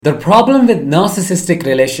The problem with narcissistic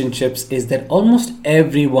relationships is that almost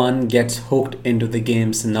everyone gets hooked into the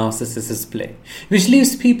games narcissists play, which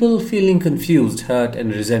leaves people feeling confused, hurt,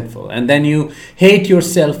 and resentful. And then you hate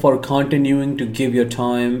yourself for continuing to give your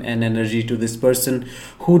time and energy to this person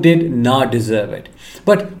who did not deserve it.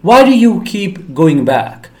 But why do you keep going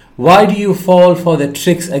back? Why do you fall for the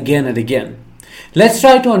tricks again and again? Let's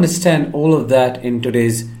try to understand all of that in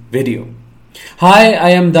today's video. Hi, I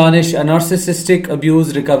am Danish, a narcissistic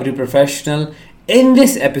abuse recovery professional. In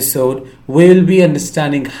this episode, we'll be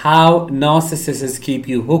understanding how narcissists keep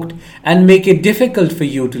you hooked and make it difficult for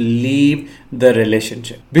you to leave the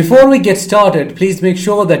relationship. Before we get started, please make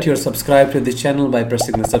sure that you're subscribed to the channel by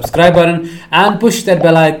pressing the subscribe button and push that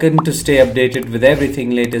bell icon to stay updated with everything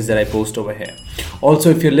latest that I post over here. Also,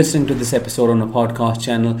 if you're listening to this episode on a podcast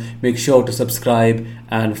channel, make sure to subscribe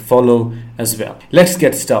and follow as well. Let's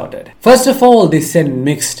get started. First of all, they send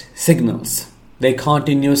mixed signals. They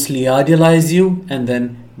continuously idealize you and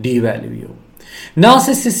then devalue you.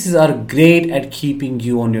 Narcissists are great at keeping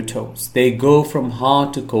you on your toes. They go from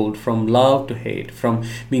hot to cold, from love to hate, from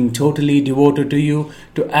being totally devoted to you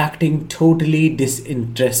to acting totally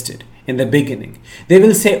disinterested. In the beginning, they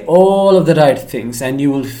will say all of the right things and you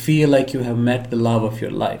will feel like you have met the love of your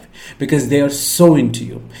life because they are so into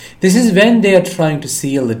you. This is when they are trying to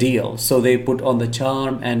seal the deal. So they put on the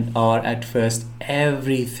charm and are at first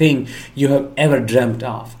everything you have ever dreamt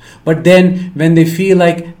of. But then when they feel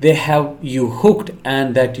like they have you hooked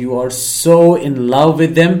and that you are so in love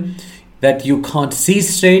with them that you can't see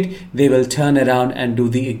straight, they will turn around and do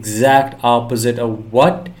the exact opposite of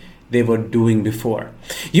what they were doing before.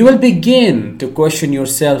 You will begin to question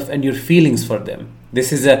yourself and your feelings for them.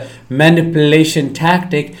 This is a manipulation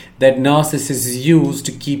tactic that narcissists use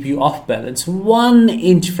to keep you off balance, 1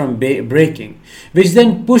 inch from breaking, which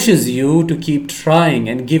then pushes you to keep trying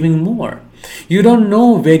and giving more. You don't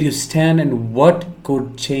know where you stand and what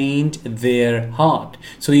could change their heart,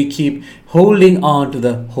 so you keep holding on to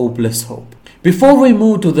the hopeless hope. Before we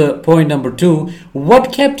move to the point number 2,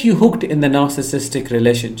 what kept you hooked in the narcissistic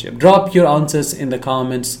relationship? Drop your answers in the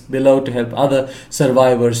comments below to help other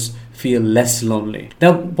survivors feel less lonely.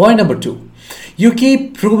 Now, point number 2. You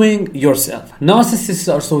keep proving yourself.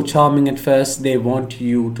 Narcissists are so charming at first. They want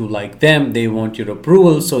you to like them. They want your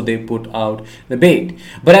approval, so they put out the bait.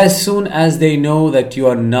 But as soon as they know that you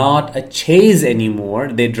are not a chase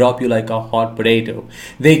anymore, they drop you like a hot potato.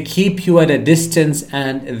 They keep you at a distance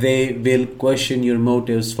and they will question your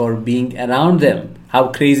motives for being around them. How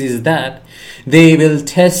crazy is that? They will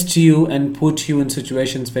test you and put you in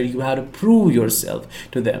situations where you have to prove yourself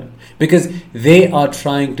to them because they are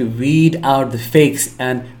trying to weed out the fakes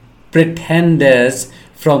and pretenders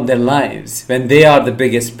from their lives when they are the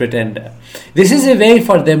biggest pretender. This is a way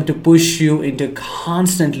for them to push you into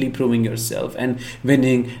constantly proving yourself and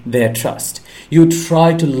winning their trust. You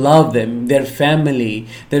try to love them, their family,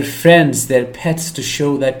 their friends, their pets to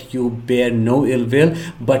show that you bear no ill will,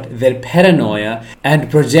 but their paranoia and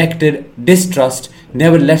projected distrust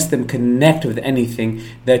never lets them connect with anything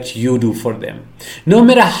that you do for them. No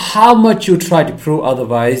matter how much you try to prove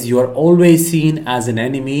otherwise, you are always seen as an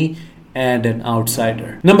enemy and an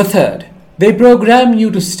outsider. Number 3, they program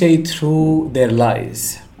you to stay through their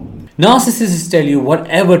lies. Narcissists tell you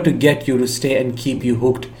whatever to get you to stay and keep you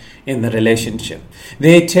hooked in the relationship.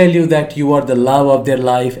 They tell you that you are the love of their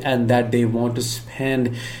life and that they want to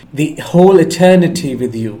spend the whole eternity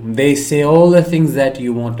with you. They say all the things that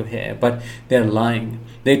you want to hear, but they're lying.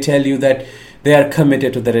 They tell you that they are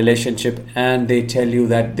committed to the relationship and they tell you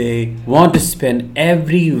that they want to spend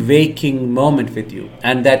every waking moment with you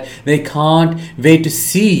and that they can't wait to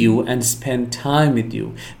see you and spend time with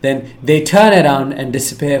you. Then they turn around and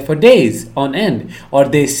disappear for days on end, or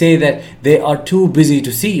they say that they are too busy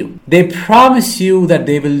to see you. They promise you that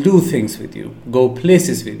they will do things with you, go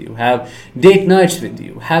places with you, have date nights with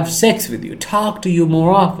you, have sex with you, talk to you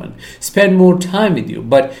more often, spend more time with you,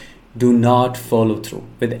 but do not follow through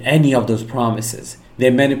with any of those promises. They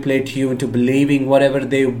manipulate you into believing whatever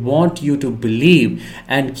they want you to believe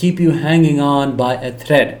and keep you hanging on by a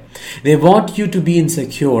thread. They want you to be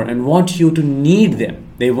insecure and want you to need them.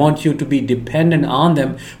 They want you to be dependent on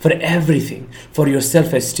them for everything, for your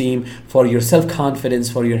self-esteem, for your self-confidence,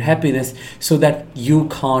 for your happiness, so that you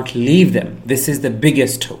can't leave them. This is the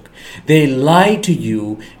biggest hook. They lie to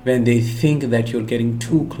you when they think that you're getting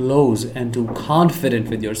too close and too confident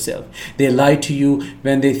with yourself. They lie to you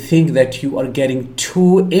when they think that you are getting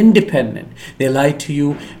too independent. They lie to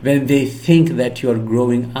you when they think that you are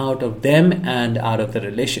growing out of them and out of the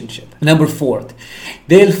relationship. Number 4,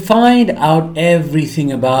 they'll find out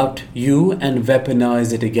everything about you and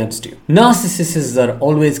weaponize it against you. Narcissists are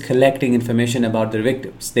always collecting information about their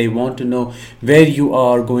victims. They want to know where you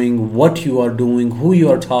are going, what you are doing, who you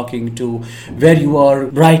are talking to, where you are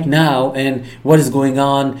right now, and what is going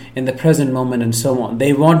on in the present moment, and so on.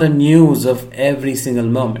 They want the news of every single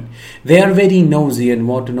moment. They are very nosy and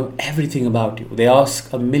want to know everything about you. They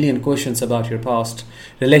ask a million questions about your past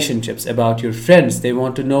relationships, about your friends. They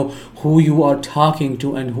want to know who you are talking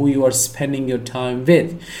to and who you are spending your time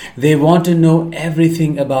with. They want to know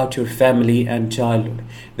everything about your family and childhood.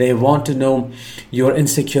 They want to know your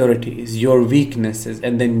insecurities, your weaknesses,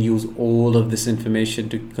 and then use all of this information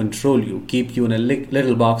to control you, keep you in a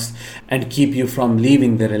little box, and keep you from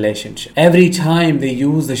leaving the relationship. Every time they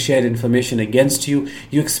use the shared information against you,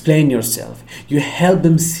 you explain yourself. You help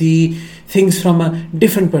them see things from a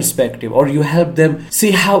different perspective, or you help them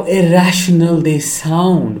see how irrational they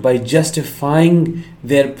sound by justifying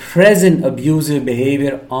their present abusive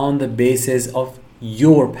behavior on the basis of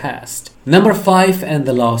your past. Number 5, and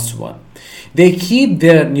the last one. They keep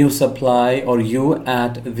their new supply or you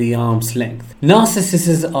at the arm's length.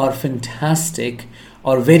 Narcissists are fantastic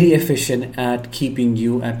or very efficient at keeping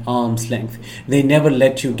you at arm's length. They never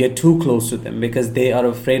let you get too close to them because they are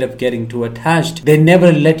afraid of getting too attached. They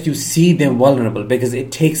never let you see them vulnerable because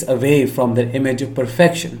it takes away from their image of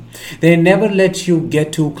perfection. They never let you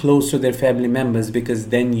get too close to their family members because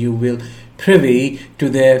then you will privy to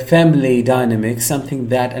their family dynamics, something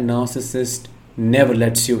that a narcissist never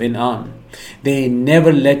lets you in on. They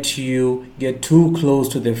never let you get too close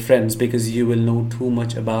to their friends because you will know too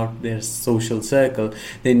much about their social circle.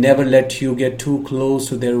 They never let you get too close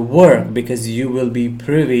to their work because you will be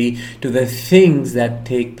privy to the things that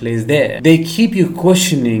take place there. They keep you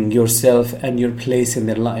questioning yourself and your place in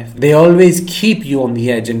their life. They always keep you on the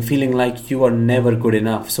edge and feeling like you are never good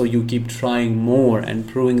enough. So you keep trying more and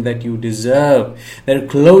proving that you deserve their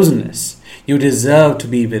closeness. You deserve to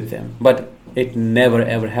be with them. But it never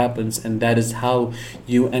ever happens, and that is how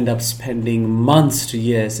you end up spending months to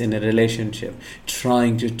years in a relationship,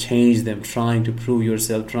 trying to change them, trying to prove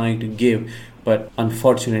yourself, trying to give. But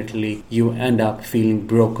unfortunately, you end up feeling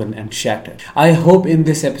broken and shattered. I hope in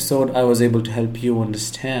this episode I was able to help you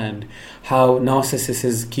understand how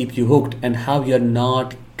narcissists keep you hooked and how you're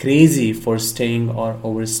not crazy for staying or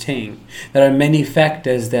overstaying. There are many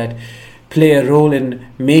factors that play a role in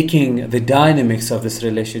making the dynamics of this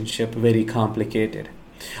relationship very complicated.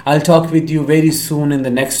 I'll talk with you very soon in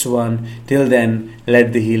the next one. Till then,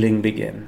 let the healing begin.